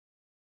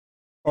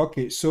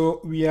Okay,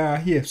 so we are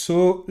here.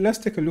 So let's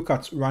take a look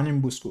at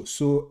running BUSCO.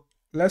 So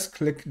let's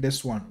click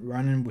this one,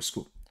 running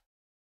BUSCO.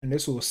 And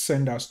this will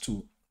send us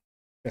to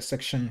the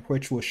section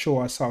which will show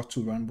us how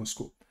to run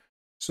BUSCO.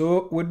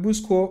 So with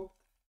BUSCO,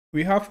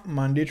 we have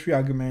mandatory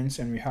arguments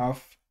and we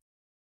have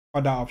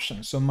other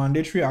options. So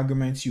mandatory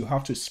arguments, you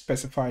have to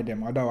specify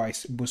them,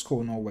 otherwise BUSCO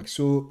will not work.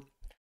 So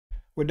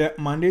with the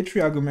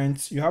mandatory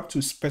arguments, you have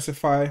to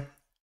specify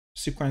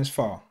sequence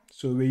file.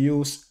 So we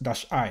use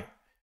 -i.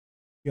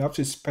 You have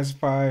to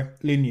specify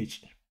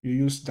lineage.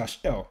 You use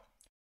 -l.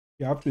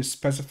 You have to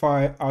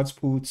specify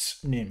output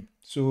name.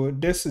 So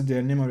this is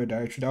the name of the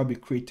directory that will be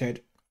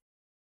created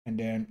and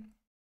then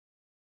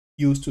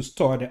used to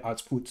store the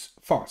output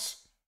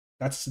files.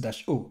 That's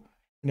 -o.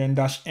 And then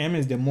 -m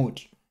is the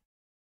mode.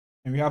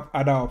 And we have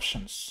other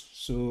options.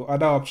 So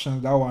other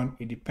options, that one,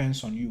 it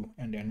depends on you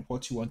and then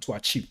what you want to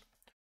achieve.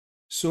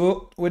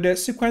 So with the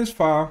sequence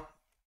file,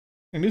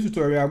 in this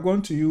tutorial, we are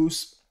going to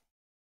use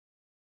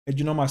a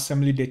genome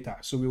assembly data.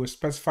 So we will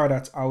specify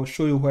that. I will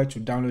show you where to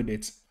download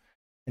it.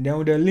 And then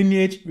with the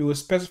lineage, we will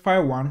specify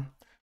one.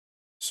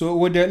 So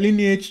with the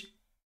lineage,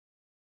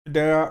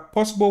 there are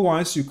possible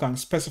ones you can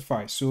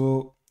specify.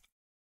 So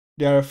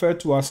they are referred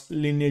to as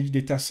lineage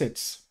data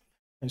sets.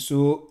 And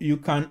so you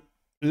can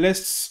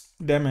list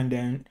them and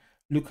then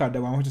look at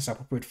the one which is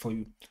appropriate for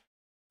you.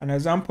 An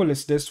example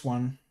is this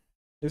one.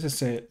 This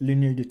is a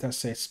lineage data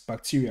set,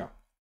 bacteria.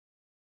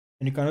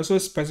 And you can also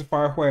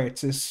specify where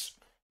it is.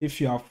 If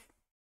you have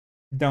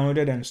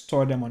downloaded and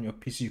stored them on your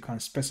PC, you can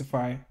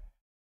specify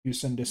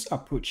using this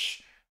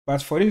approach.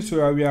 But for this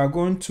tutorial, we are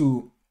going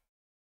to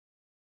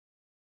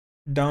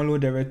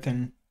download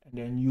everything and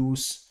then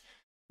use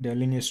the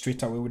lineage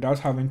straight away without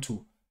having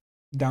to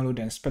download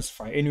and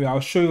specify. Anyway, I'll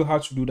show you how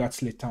to do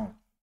that later on.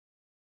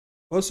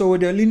 Also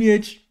with the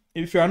lineage,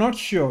 if you are not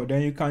sure,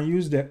 then you can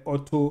use the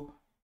auto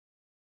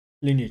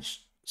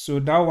lineage. So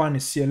that one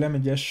is here. Let me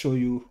just show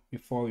you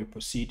before we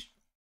proceed.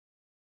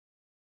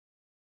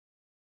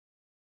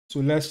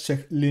 So let's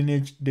check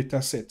lineage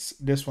data sets.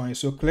 This one.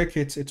 So click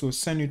it. It will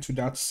send you to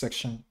that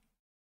section.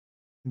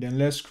 Then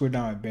let's scroll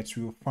down a bit.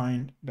 We will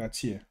find that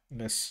here.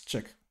 Let's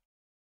check.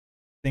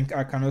 I think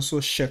I can also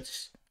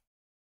search.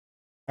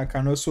 I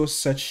can also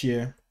search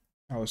here.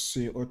 I'll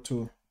say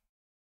auto.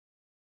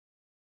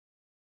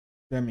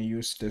 Let me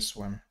use this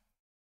one.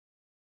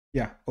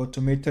 Yeah,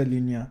 automated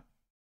lineage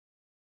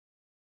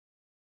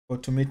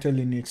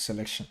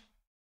selection.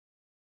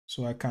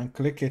 So I can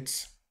click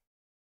it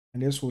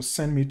and this will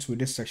send me to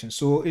this section.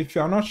 So if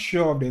you are not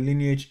sure of the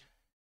lineage,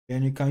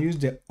 then you can use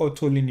the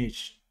auto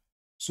lineage.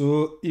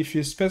 So if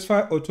you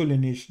specify auto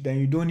lineage, then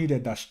you don't need a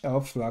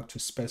 -l flag to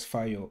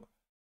specify your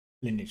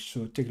lineage.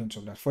 So take note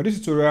of that. For this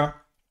tutorial,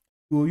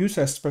 we will use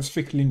a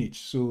specific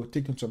lineage. So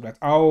take note of that.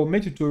 I'll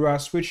make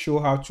tutorials which show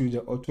how to use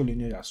the auto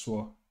lineage as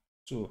well.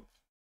 So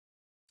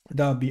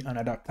that'll be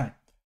another time.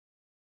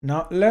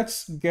 Now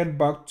let's get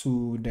back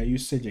to the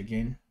usage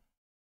again.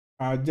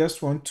 I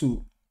just want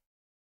to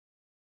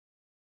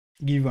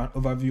give an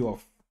overview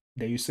of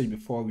the usage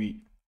before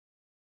we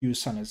use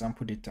some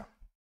example data.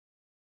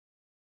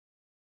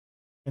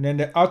 And then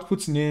the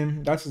output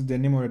name, that is the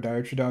name of the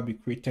directory that will be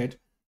created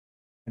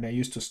and then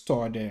used to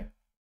store the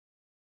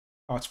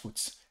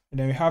outputs. And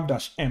then we have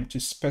 -m to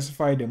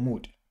specify the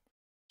mode.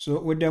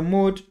 So with the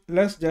mode,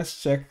 let's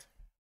just check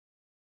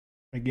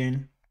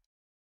again.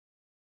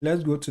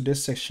 Let's go to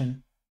this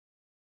section.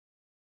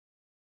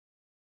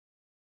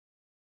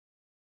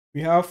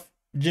 We have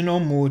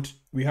genome mode,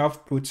 we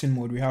have protein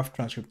mode, we have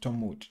transcriptome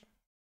mode.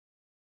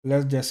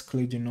 Let's just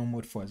click genome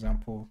mode, for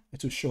example.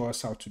 It will show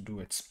us how to do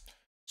it.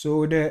 So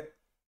with the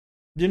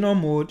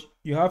genome mode,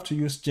 you have to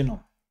use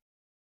genome.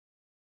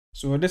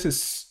 So this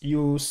is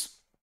used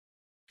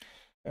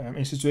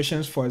in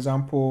situations, for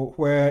example,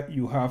 where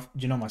you have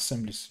genome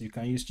assemblies. You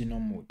can use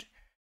genome mode.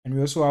 And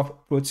we also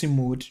have protein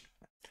mode,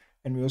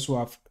 and we also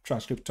have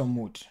transcriptome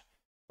mode.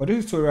 For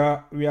this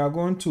tutorial, we are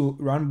going to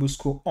run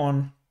BUSCO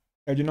on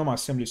a genome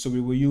assembly, so we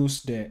will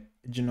use the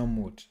genome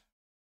mode.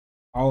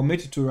 I will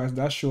make tutorials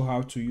that show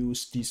how to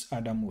use these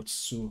other modes,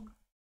 so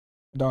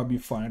that will be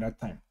for another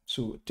time.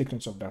 So take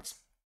note of that.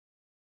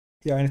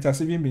 Yeah, and it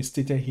has even been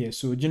stated here.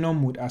 So genome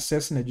mode,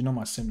 accessing the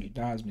genome assembly,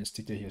 that has been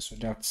stated here. So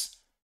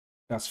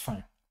that's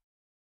fine.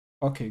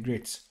 Okay,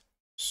 great.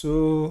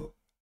 So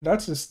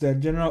that is the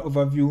general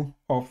overview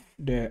of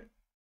the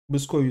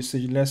BUSCO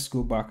usage. Let's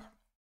go back.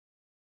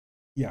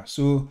 Yeah,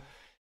 so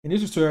in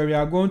this tutorial, we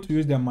are going to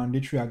use the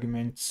mandatory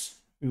arguments.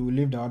 We will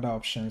leave the other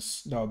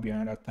options. That will be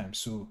another time.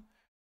 So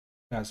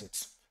that's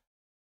it.